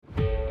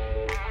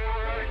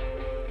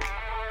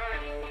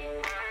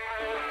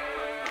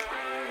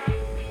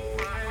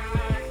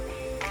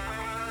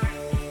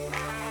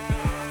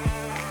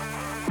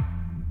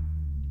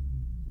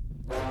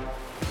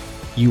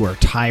You are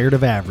tired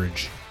of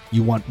average.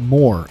 You want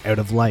more out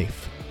of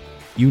life.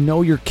 You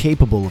know you're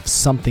capable of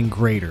something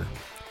greater.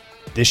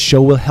 This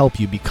show will help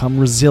you become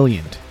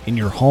resilient in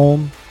your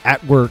home,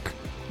 at work,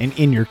 and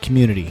in your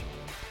community.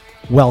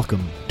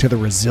 Welcome to the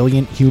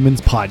Resilient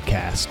Humans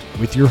Podcast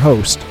with your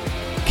host,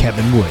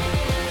 Kevin Wood.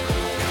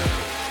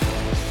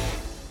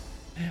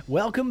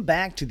 Welcome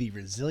back to the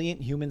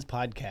Resilient Humans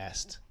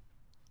Podcast.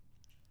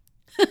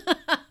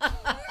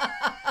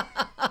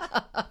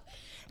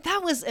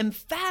 That was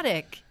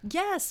emphatic.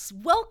 Yes.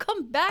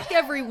 Welcome back,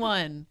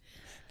 everyone.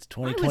 It's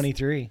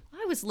 2023.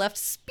 I was left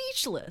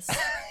speechless.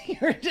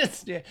 You're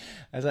just.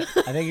 I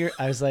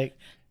was like,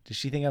 does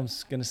she think I'm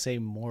going to say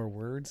more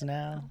words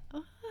now?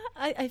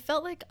 I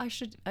felt like I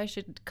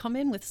should come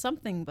in with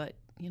something, but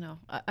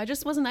I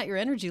just wasn't at your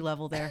energy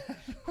level there.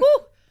 Woo!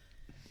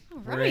 All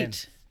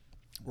right.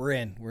 We're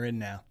in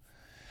now.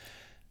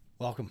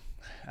 Welcome.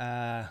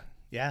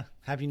 Yeah.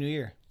 Happy New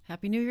Year.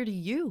 Happy New Year to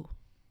you.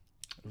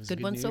 It was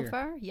Good one so year.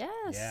 far?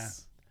 Yes. Yeah.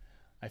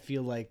 I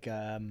feel like,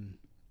 I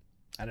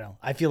don't know.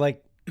 I feel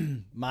like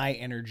my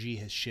energy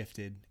has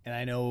shifted. And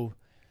I know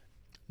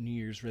New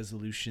Year's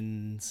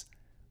resolutions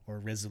or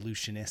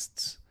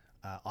resolutionists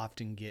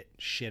often get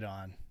shit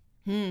on.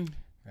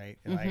 Right?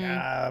 They're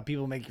like,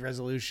 people make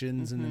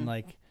resolutions. And then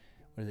what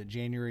is it,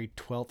 January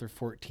 12th or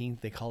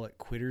 14th, they call it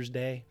Quitter's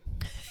Day.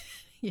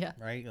 Yeah.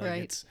 Right?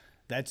 Right.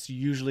 That's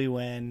usually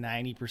when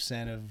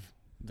 90% of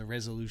the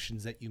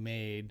resolutions that you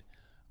made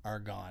are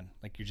gone.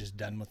 Like you're just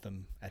done with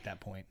them at that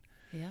point.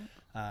 Yeah.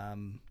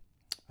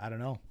 I don't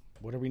know.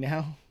 What are we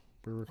now?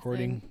 We're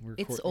recording.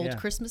 It's Old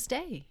Christmas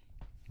Day.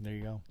 There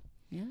you go.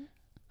 Yeah.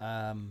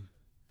 I'm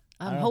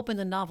hoping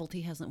the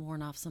novelty hasn't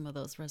worn off some of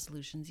those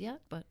resolutions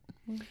yet, but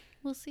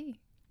we'll see.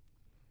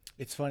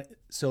 It's funny.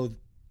 So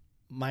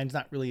mine's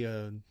not really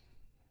a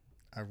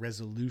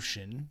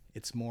resolution.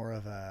 It's more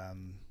of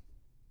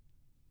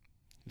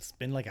it's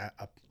been like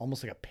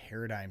almost like a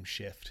paradigm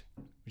shift,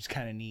 which is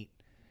kind of neat.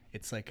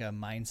 It's like a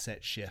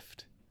mindset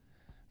shift.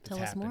 Tell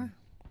us more.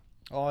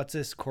 Oh, it's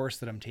this course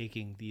that I'm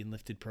taking, the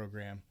Enlifted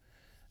program.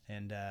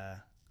 And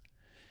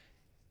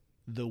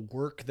the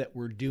work that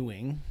we're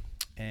doing,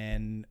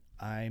 and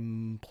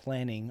I'm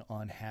planning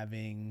on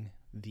having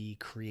the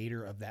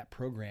creator of that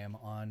program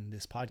on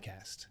this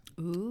podcast.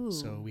 Ooh.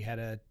 So we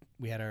had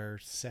our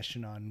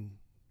session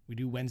we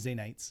do Wednesday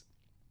nights.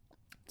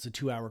 It's a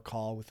 2-hour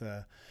call it's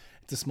a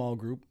small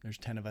group. There's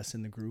 10 of us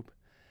in the group.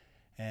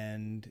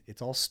 And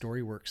it's all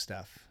story work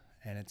stuff.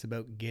 And it's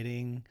about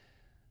getting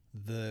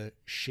the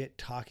shit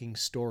talking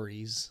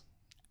stories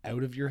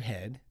out of your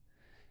head.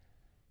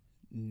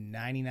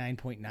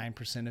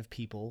 99.9% of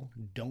people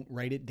don't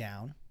write it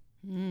down.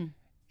 And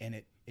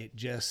it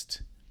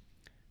just,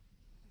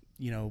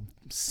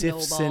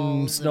 sifts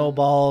and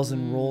snowballs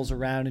and rolls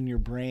around in your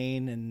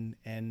brain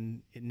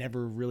and it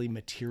never really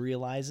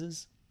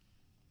materializes.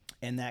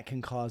 And that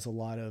can cause a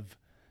lot of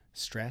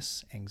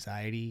stress,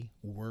 anxiety,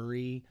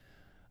 worry,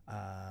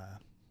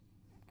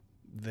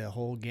 the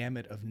whole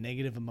gamut of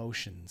negative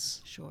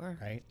emotions. Sure.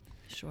 Right?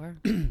 Sure.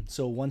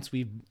 So once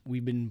we've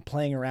been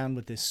playing around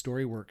with this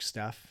storywork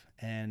stuff,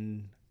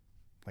 and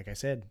like I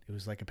said, it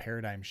was like a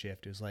paradigm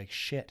shift. It was like,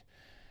 shit,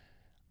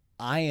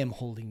 I am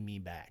holding me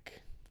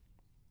back.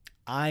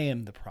 I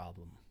am the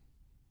problem.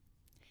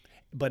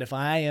 But if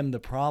I am the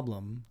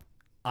problem,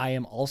 I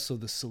am also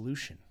the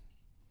solution.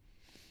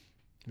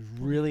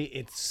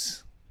 Really,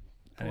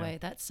 Boy,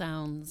 that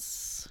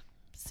sounds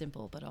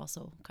simple, but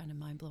also kind of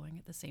mind-blowing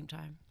at the same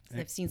time.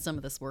 I've seen some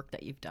of this work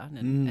that you've done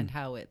and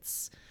how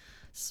it's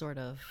sort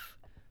of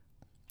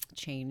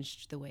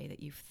changed the way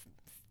that you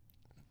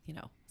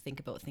think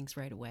about things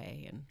right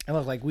away. And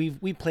look, like we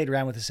played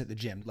around with this at the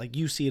gym. Like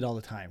you see it all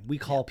the time. We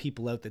call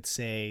people out that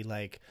say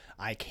like,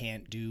 I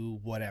can't do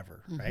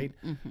whatever, right?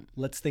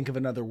 Let's think of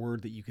another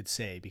word that you could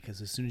say,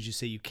 because as soon as you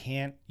say you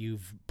can't,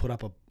 you've put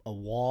up a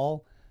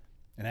wall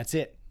and that's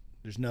it.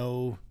 There's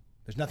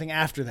nothing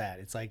after that.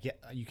 It's like, yeah,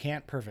 you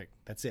can't, perfect.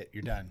 That's it.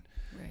 You're done.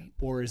 Right.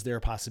 Or is there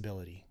a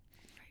possibility?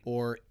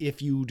 Or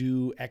if you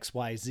do X,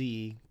 Y,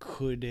 Z,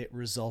 could it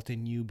result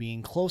in you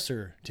being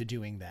closer to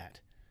doing that?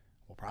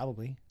 Well,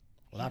 probably.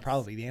 Well, not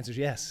probably. The answer is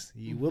yes.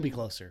 You will be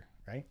closer,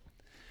 right?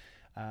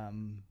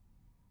 And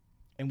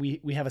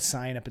we have a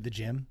sign up at the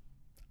gym.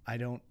 I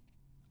don't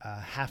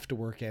have to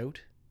work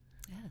out.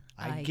 Yeah,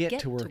 I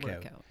get to work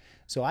out.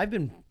 So I've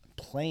been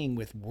playing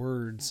with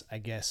words, I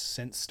guess,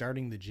 since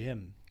starting the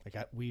gym. Like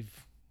we've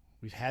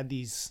had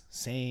these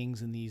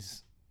sayings and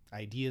these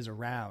ideas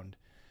around.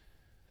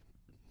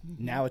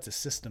 Now it's a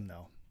system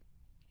though.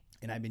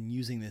 And I've been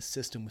using this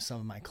system with some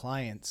of my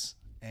clients,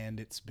 and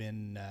it's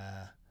been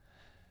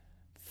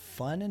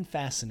fun and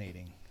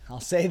fascinating. I'll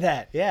say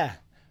that. Yeah.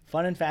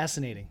 Fun and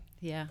fascinating.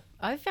 Yeah.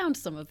 I found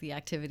some of the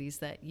activities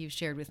that you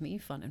shared with me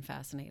fun and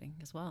fascinating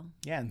as well.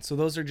 Yeah. And so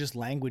those are just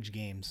language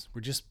games.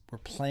 We're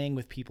playing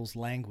with people's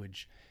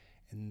language.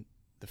 And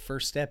the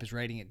first step is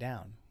writing it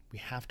down. We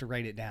have to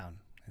write it down.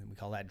 And we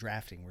call that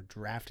drafting. We're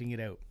drafting it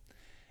out.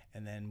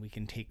 And then we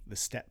can take the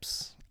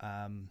steps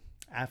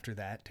after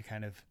that to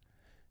kind of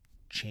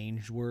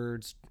change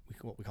words,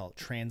 what we call it,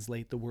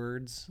 translate the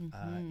words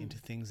into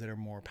things that are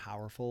more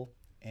powerful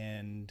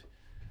and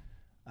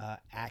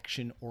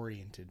action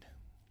oriented.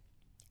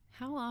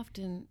 How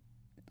often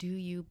do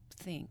you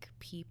think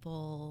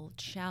people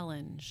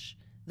challenge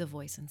the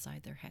voice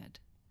inside their head,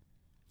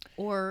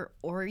 or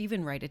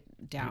even write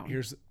it down?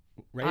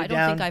 I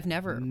don't think I've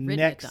never written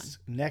it down.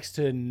 Next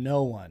to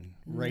no one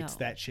writes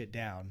that shit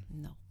down.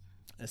 No.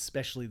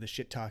 Especially the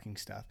shit talking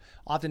stuff.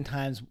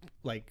 Oftentimes,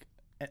 like,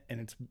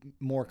 and it's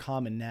more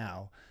common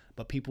now,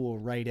 but people will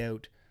write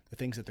out the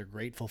things that they're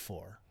grateful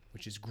for,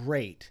 which is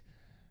great.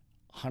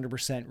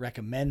 100%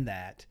 recommend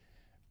that.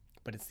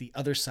 But it's the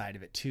other side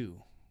of it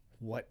too.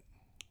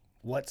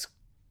 What's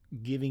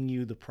giving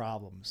you the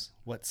problems?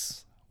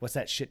 What's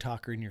that shit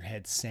talker in your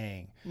head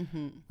saying?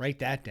 Write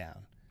that down.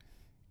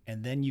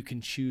 And then you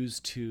can choose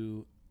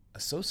to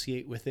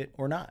associate with it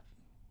or not.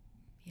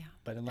 Yeah.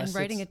 But and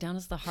writing it down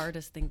is the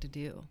hardest thing to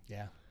do.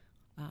 Yeah.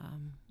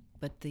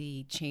 But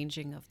the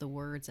changing of the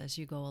words as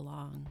you go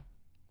along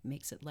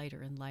makes it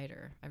lighter and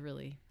lighter. I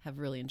really have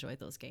enjoyed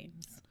those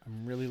games.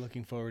 I'm really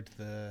looking forward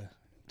to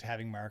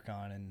having Mark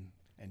on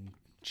and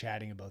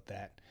chatting about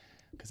that,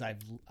 because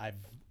I've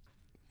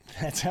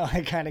that's how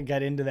I kind of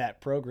got into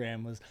that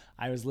program. Was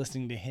I was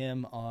listening to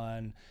him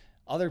on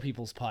other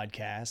people's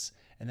podcasts,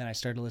 and then I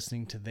started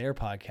listening to their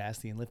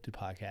podcast, the Enlifted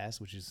podcast,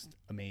 which is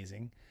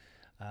amazing.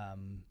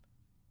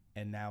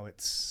 And now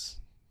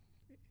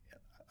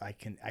I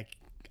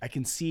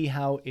can see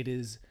how it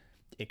is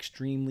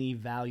extremely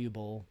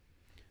valuable,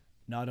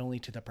 not only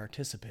to the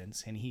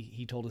participants, and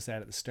he told us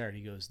that at the start.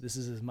 He goes, this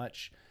is as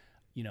much,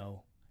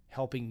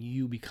 helping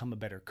you become a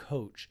better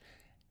coach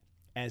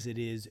as it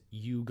is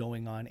you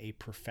going on a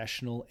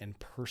professional and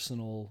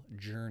personal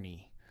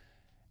journey.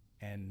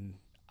 And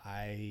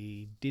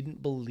I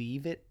didn't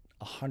believe it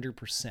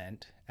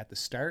 100% at the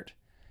start.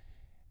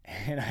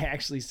 And I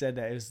actually said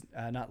that it was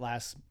not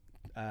last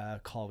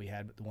call we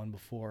had, but the one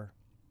before.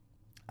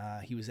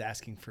 He was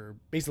asking for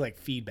basically like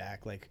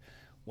feedback, like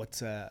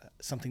what's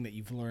something that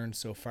you've learned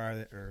so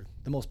far, or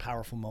the most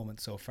powerful moment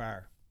so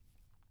far.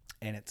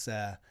 And it's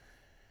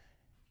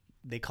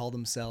they call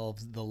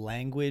themselves the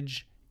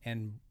language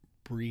and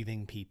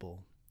breathing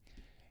people.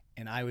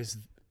 And I was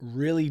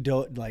really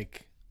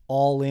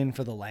all in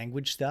for the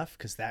language stuff,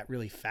 because that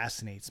really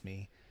fascinates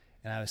me.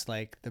 And I was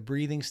like, the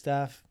breathing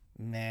stuff,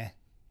 meh,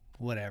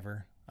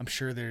 whatever. I'm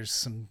sure there's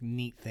some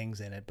neat things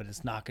in it, but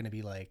it's not going to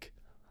be like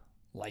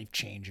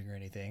life-changing or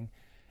anything.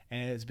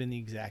 And it's been the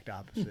exact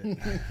opposite.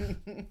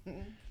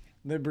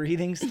 The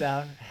breathing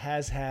stuff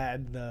has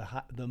had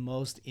the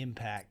most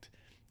impact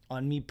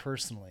on me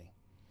personally,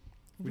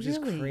 which is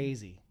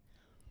crazy.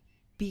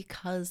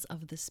 Because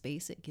of the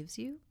space it gives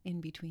you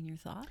in between your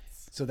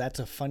thoughts. So it's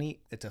a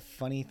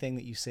funny thing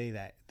that you say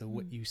that.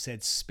 What you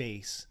said,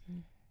 space.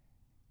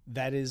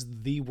 That is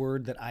the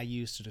word that I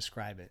used to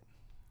describe it,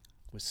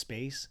 was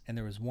space, and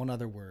there was one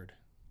other word.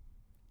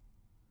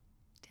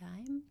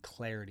 Time?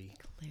 Clarity.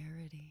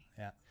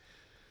 Yeah.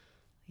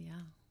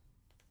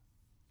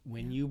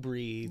 When you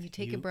breathe, when you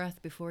take a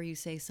breath before you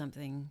say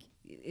something,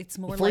 it's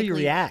more before likely you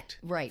react.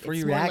 Right. Before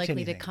it's you more react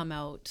likely to to come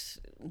out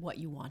what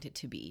you want it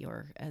to be,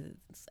 or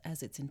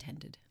as it's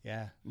intended.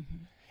 Yeah.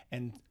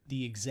 And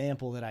the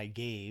example that I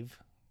gave,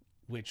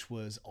 which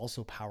was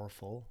also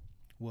powerful,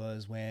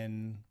 was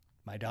when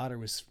my daughter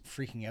was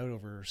freaking out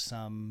over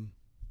some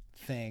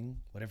thing,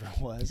 whatever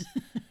it was.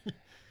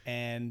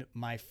 And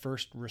my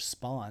first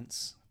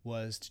response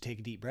was to take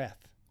a deep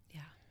breath.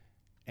 Yeah.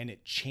 And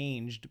it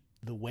changed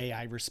the way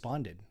I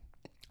responded.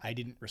 I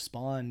didn't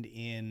respond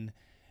in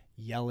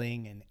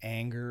yelling and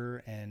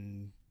anger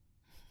and,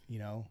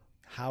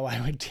 how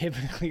I would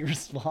typically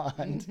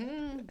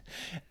respond.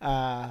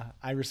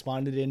 I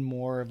responded in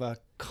more of a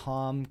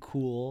calm,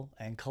 cool,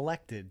 and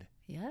collected.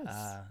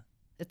 Yes.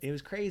 It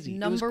was crazy.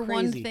 Number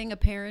one thing a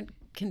parent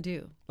can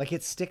do. Like,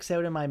 it sticks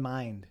out in my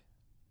mind.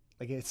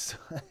 Like, it's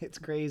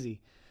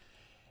crazy.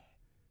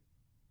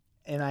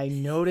 And I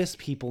notice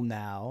people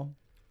now,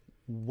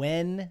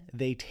 when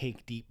they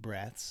take deep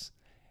breaths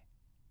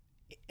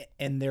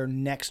and their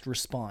next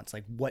response,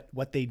 like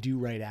what they do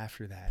right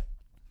after that.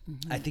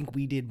 I think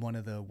we did one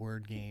of the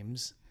word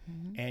games,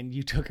 and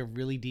you took a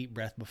really deep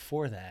breath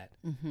before that.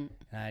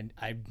 And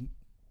I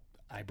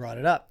brought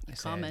it up. I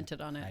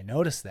commented on it. I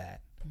noticed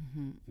that.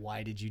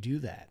 Why did you do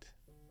that?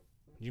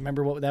 Do you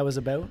remember what that was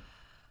about?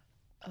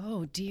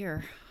 Oh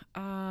dear.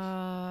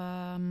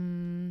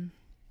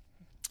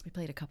 We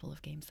played a couple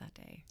of games that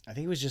day. I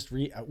think it was just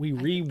we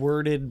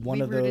reworded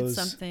one of those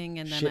something,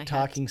 and then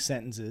shit-talking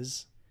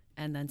sentences.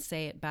 And then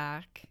say it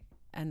back,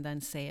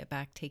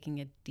 taking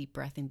a deep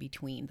breath in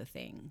between the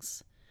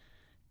things.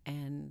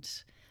 And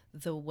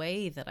the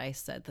way that I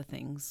said the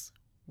things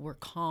were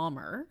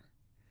calmer,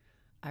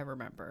 I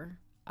remember,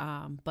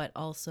 but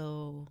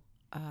also,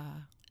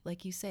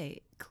 like you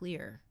say,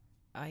 clear.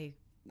 I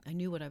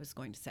knew what I was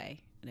going to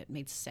say, and it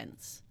made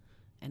sense.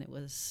 And it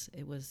was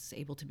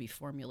able to be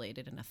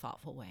formulated in a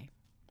thoughtful way.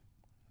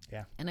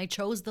 Yeah. And I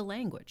chose the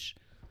language.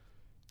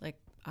 Like,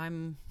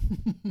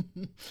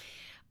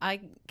 I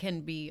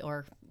can be,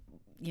 or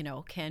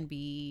can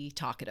be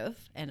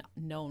talkative and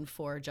known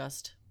for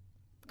just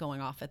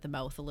going off at the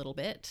mouth a little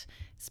bit,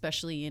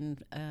 especially in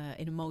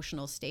an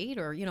emotional state,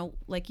 or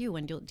like you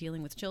when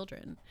dealing with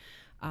children.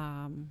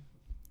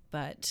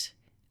 But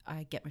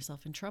I get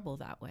myself in trouble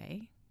that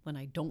way when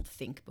I don't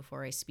think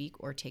before I speak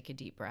or take a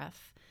deep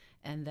breath.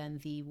 And then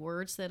the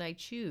words that I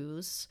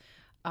choose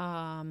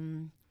are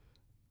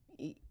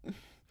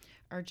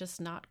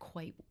just not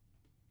quite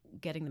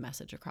getting the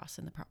message across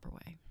in the proper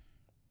way.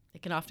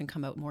 It can often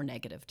come out more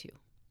negative too.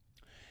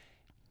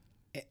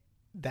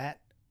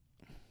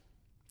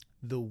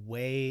 The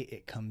way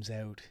it comes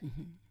out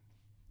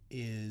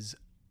is,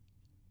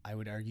 I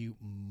would argue,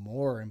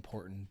 more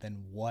important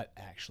than what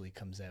actually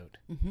comes out.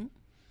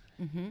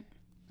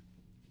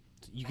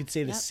 You could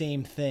say the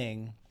same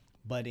thing,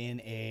 but in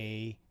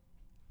a,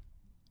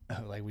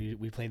 like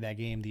we played that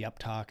game, the up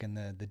talk and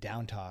the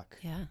down talk,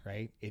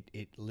 right?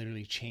 It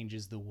literally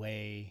changes the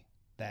way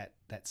that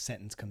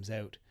sentence comes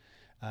out.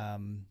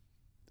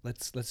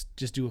 Let's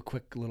just do a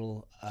quick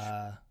little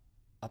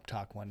up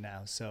talk one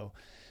now. So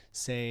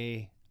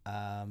say, do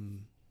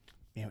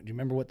you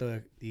remember what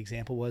the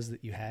example was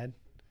that you had?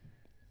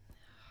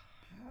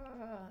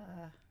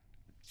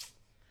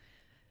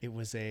 It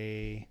was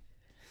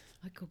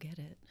I'll go get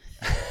it.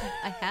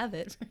 I have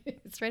it.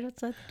 It's right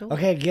outside the door.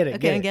 Okay, get it.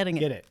 Okay, I'm getting it.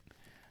 Get it.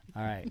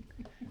 All right.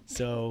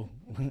 So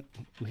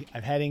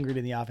I've had Ingrid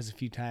in the office a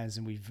few times,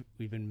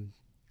 and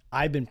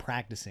I've been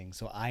practicing.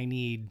 So I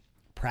need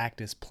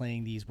practice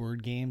playing these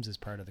word games as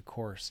part of the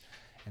course.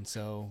 And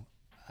so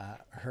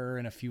her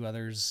and a few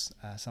others,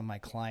 some of my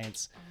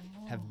clients,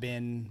 have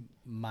been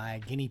my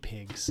guinea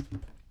pigs.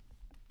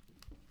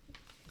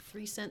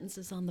 3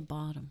 sentences on the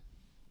bottom.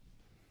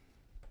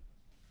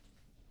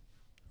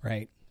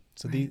 Right.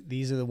 So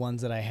these are the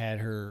ones that I had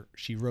her.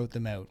 She wrote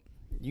them out.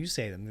 You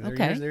say them.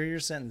 They're your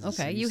sentences.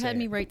 Okay. So you had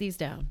me write these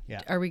down.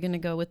 Yeah. Are we going to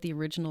go with the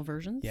original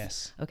versions?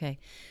 Yes. Okay.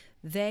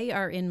 They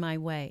are in my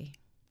way.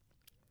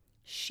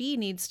 She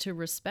needs to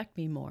respect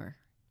me more.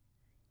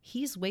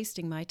 He's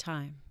wasting my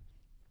time.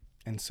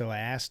 And so I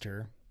asked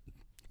her,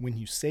 when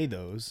you say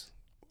those,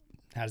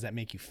 how does that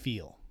make you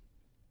feel?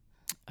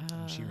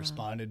 And she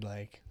responded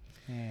like,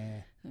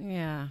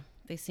 Yeah.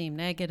 They seem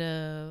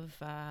negative.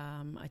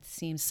 It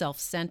seems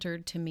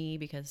self-centered to me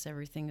because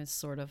everything is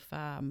sort of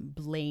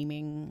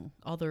blaming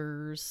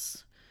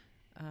others.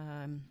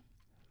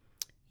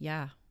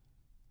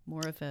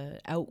 More of a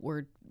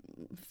outward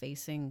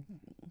facing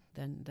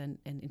than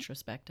an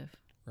introspective.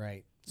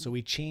 Right. So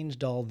we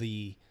changed all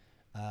the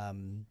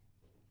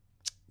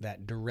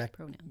that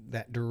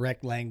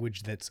direct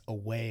language that's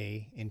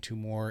away into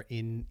more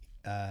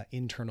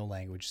internal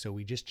language. So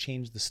we just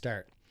changed the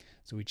start.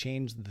 So we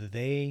changed the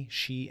they,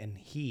 she, and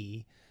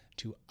he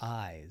to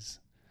I's.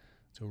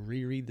 So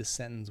reread the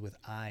sentence with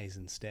I's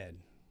instead.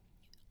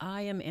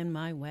 I am in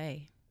my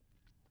way.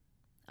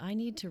 I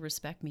need to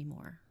respect me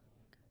more.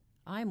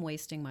 I'm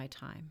wasting my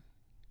time.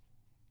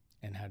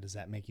 And how does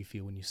that make you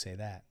feel when you say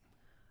that?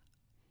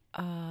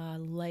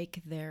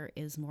 Like there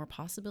is more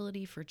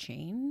possibility for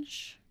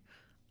change.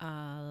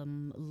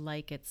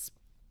 Like it's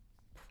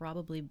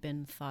probably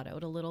been thought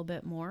out a little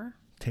bit more.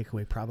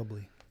 Takeaway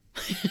probably.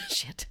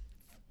 Shit.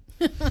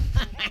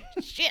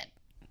 Shit.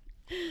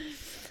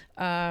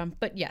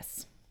 But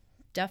yes,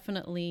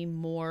 definitely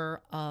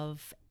more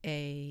of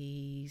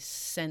a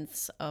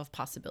sense of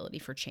possibility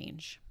for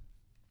change.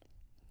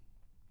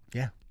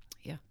 Yeah.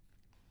 Yeah.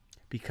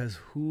 Because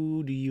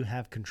who do you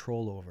have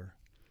control over?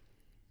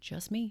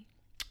 Just me.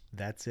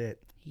 That's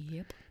it.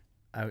 Yep.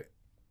 I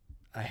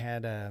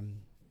had a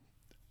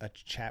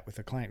chat with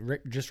a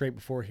client just right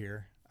before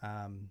here,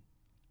 and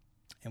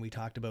we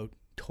talked about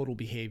total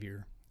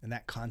behavior. And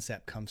that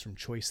concept comes from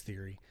choice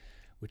theory,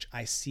 which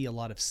I see a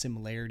lot of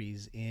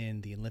similarities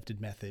in the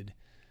Enlifted method,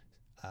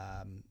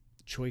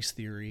 choice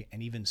theory,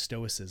 and even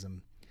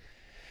Stoicism.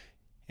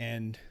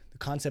 And the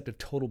concept of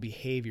total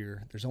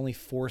behavior, there's only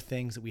 4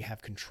 things that we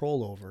have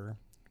control over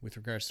with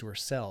regards to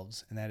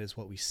ourselves. And that is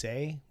what we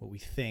say, what we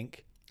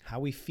think, how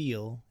we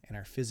feel, and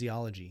our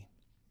physiology.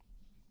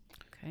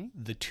 Okay.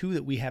 The 2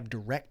 that we have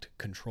direct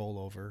control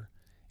over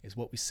is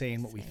what we say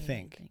and what we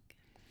think.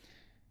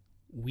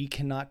 We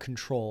cannot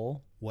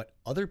control what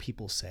other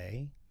people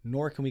say,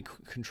 nor can we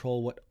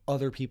control what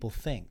other people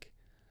think.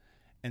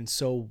 And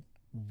so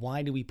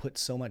why do we put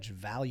so much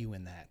value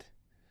in that?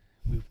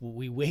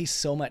 We waste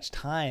so much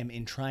time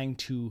in trying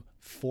to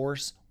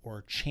force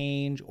or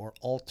change or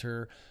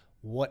alter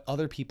what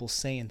other people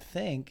say and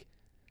think.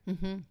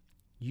 Mm-hmm.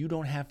 You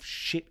don't have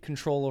shit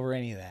control over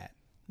any of that.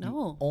 No.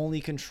 You only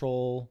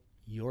control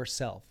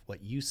yourself,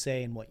 what you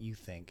say and what you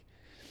think.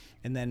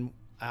 And then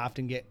I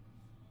often get,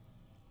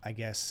 I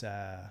guess,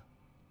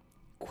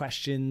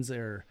 questions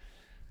or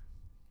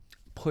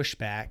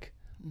pushback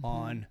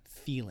on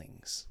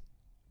feelings.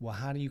 Well,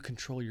 how do you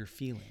control your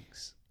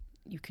feelings?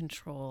 You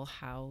control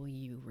how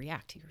you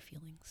react to your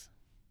feelings.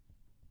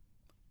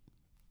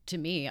 To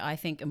me, I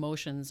think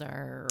emotions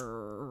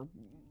are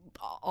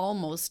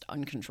almost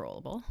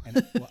uncontrollable.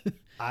 And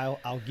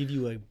I'll give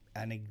you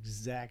an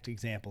exact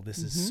example. This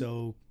is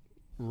so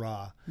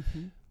raw.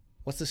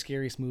 What's the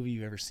scariest movie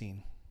you've ever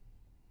seen?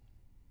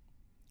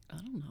 I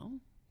don't know.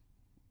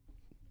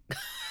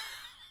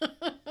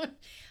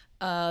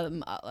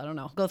 I don't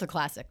know. Go with a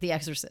classic, The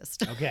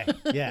Exorcist. Okay,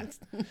 yeah.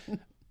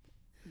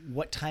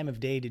 What time of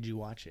day did you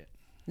watch it?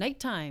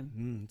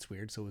 Nighttime. It's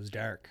weird. So it was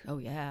dark. Oh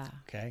yeah.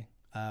 Okay.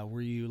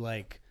 Were you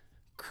like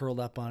curled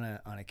up on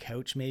a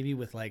couch maybe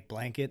with like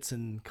blankets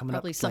and coming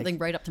Probably up something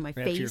like, right up to my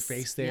right face. up to your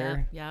face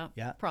there?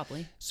 Yeah.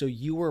 Probably. So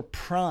you were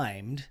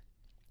primed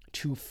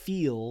to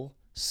feel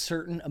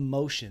certain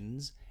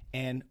emotions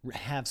and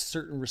have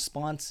certain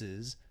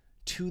responses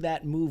to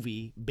that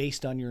movie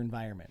based on your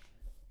environment.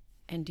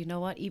 And you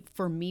know what?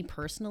 For me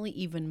personally,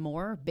 even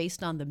more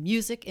based on the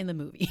music in the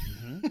movie.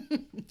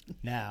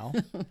 Now,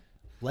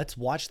 let's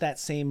watch that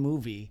same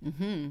movie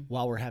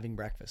while we're having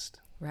breakfast.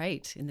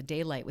 Right. In the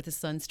daylight with the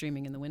sun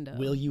streaming in the window.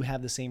 Will you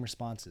have the same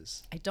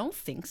responses? I don't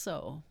think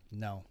so.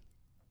 No.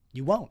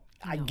 You won't.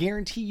 I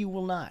guarantee you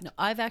will not. No,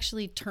 I've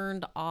actually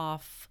turned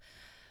off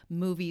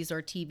movies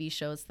or TV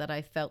shows that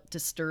I felt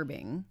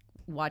disturbing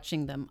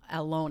watching them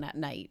alone at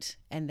night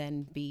and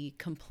then be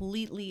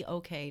completely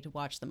okay to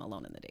watch them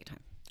alone in the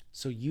daytime.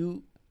 So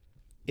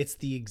it's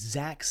the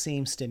exact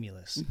same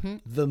stimulus.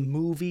 The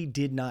movie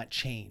did not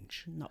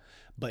change. No.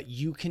 But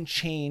you can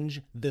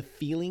change the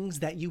feelings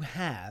that you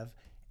have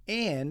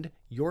and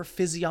your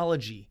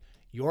physiology.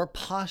 Your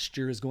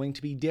posture is going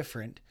to be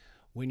different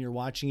when you're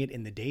watching it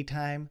in the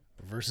daytime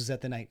versus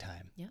at the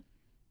nighttime. Yeah.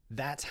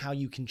 That's how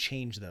you can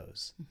change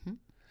those.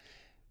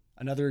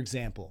 Another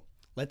example.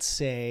 Let's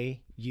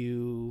say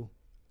you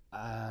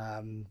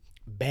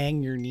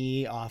bang your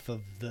knee off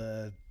of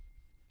the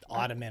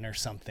ottoman or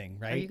something,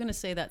 right? Are you going to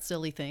say that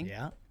silly thing?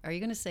 Yeah. Are you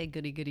going to say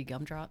goody goody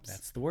gumdrops?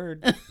 That's the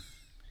word.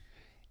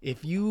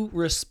 If you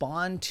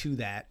respond to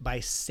that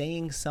by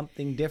saying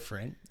something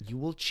different, you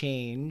will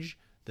change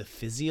the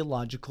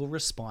physiological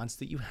response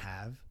that you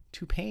have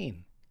to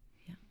pain.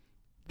 Yeah.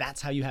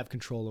 That's how you have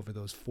control over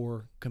those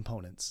 4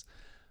 components.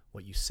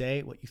 What you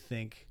say, what you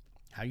think,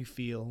 how you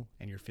feel,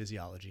 and your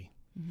physiology.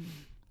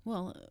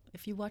 Well,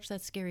 if you watch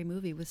that scary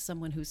movie with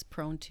someone who's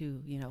prone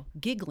to,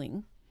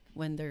 giggling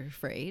when they're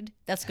afraid,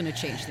 that's going to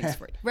change things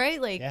for you,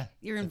 right? Like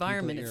your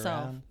environment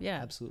itself. Around,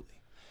 yeah. Absolutely.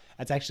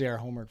 That's actually our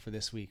homework for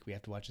this week. We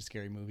have to watch a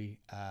scary movie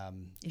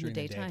during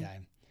the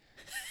daytime.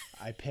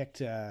 I picked,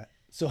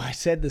 so I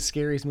said the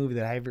scariest movie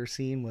that I've ever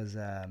seen was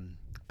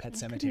Pet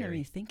Sematary. I couldn't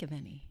really think of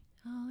any.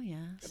 Oh,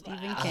 yeah.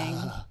 Stephen King.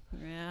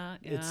 Yeah.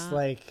 It's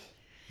like,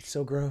 it's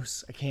so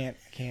gross. I can't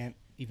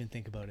even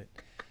think about it.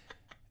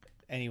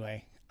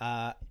 Anyway,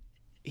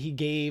 he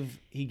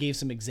gave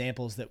some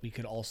examples that we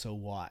could also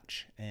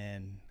watch,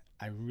 and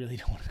I really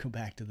don't want to go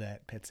back to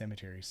that Pet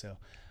Sematary. So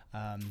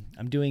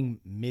I'm doing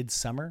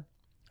Midsummer.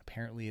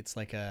 Apparently it's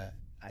like I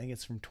think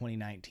it's from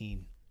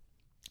 2019,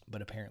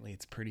 but apparently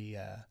it's pretty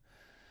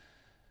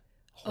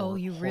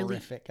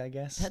horrific, I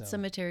guess. Pet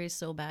Sematary is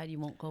so bad you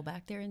won't go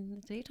back there in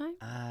the daytime?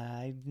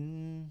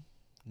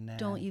 Nah.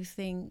 Don't you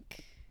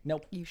think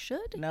Nope. you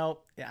should? No,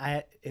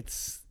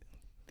 it's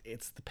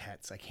the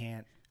pets. I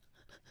can't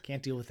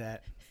deal with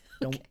that.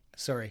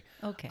 Sorry.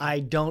 Okay. I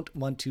don't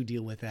want to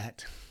deal with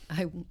that.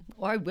 I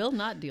will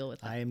not deal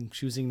with that. I am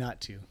choosing not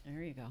to.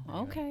 There you go.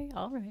 Okay.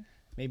 All right.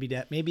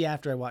 Maybe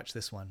after I watch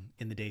this one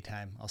in the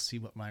daytime, I'll see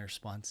what my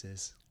response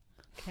is.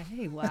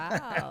 Okay.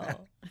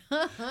 Wow.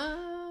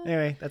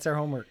 Anyway, that's our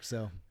homework.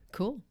 So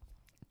cool.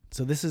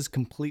 So this is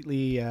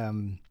completely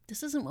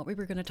this isn't what we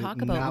were going to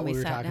talk about not when what we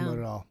were sat talking down.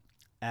 about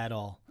at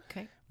all.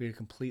 Okay. We had a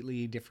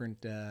completely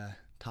different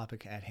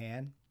topic at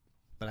hand,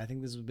 but I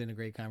think this has been a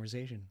great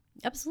conversation.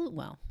 Absolutely.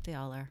 Well, they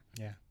all are.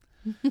 Yeah.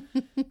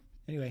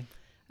 Anyway.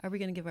 Are we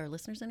going to give our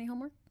listeners any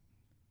homework?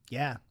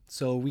 Yeah.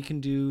 So we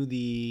can do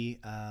the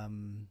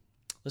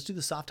let's do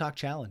the soft talk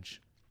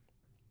challenge.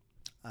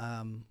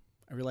 I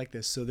really like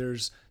this. So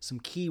there's some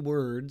key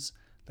words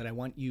that I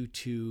want you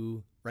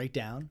to write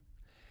down,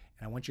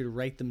 and I want you to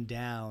write them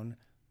down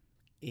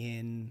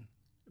in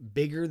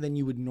bigger than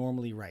you would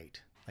normally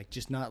write. Like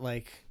just not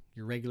like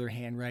your regular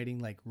handwriting,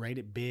 like write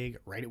it big,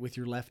 write it with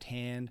your left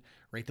hand,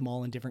 write them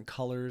all in different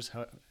colors,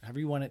 however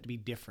you want it to be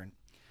different,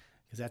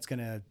 because that's going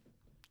to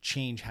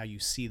change how you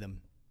see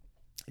them.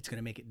 It's going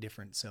to make it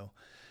different. So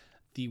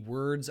the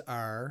words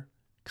are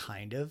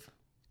kind of,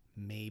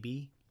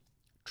 maybe,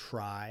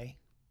 try,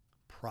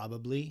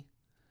 probably,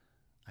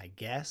 I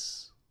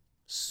guess,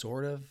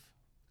 sort of,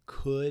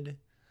 could,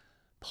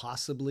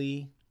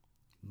 possibly,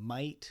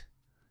 might,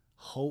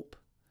 hope,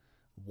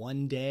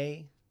 one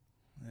day.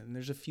 And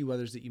there's a few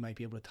others that you might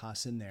be able to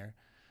toss in there.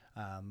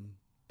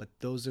 But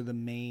those are the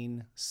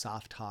main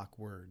soft talk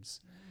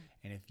words.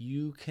 And if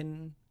you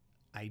can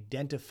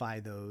identify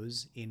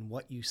those in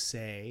what you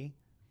say,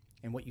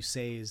 and what you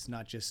say is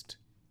not just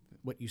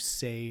what you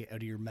say out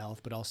of your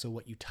mouth, but also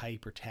what you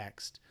type or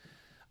text,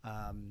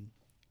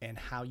 and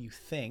how you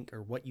think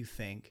or what you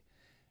think,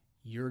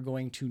 you're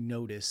going to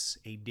notice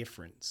a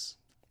difference.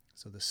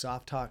 So the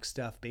soft talk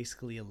stuff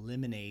basically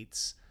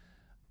eliminates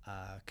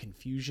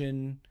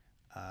confusion,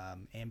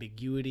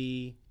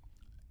 ambiguity.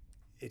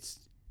 It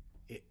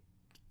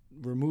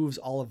removes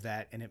all of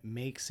that, and it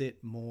makes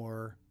it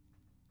more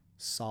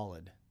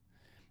solid.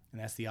 And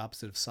that's the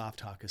opposite of soft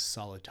talk is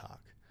solid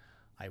talk.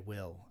 I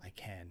will, I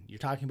can. You're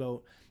talking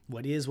about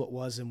what is, what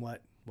was, and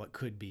what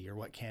could be or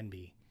what can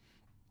be.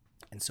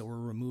 And so we're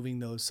removing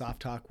those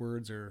soft talk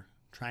words or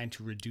trying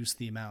to reduce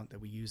the amount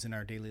that we use in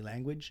our daily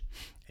language,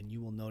 and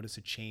you will notice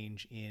a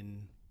change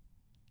in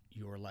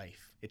your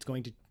life. It's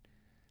going to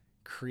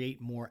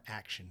create more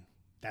action.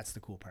 That's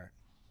the cool part.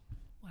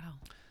 Wow.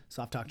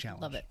 Soft talk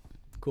challenge. Love it.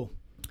 Cool.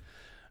 All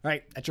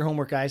right. That's your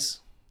homework,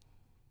 guys.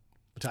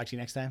 We'll talk to you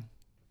next time.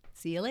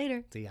 See you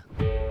later. See ya.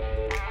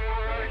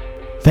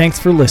 Thanks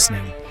for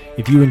listening.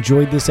 If you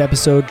enjoyed this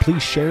episode,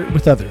 please share it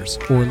with others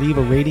or leave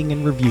a rating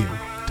and review.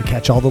 To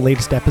catch all the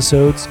latest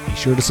episodes, be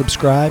sure to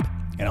subscribe,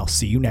 and I'll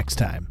see you next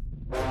time.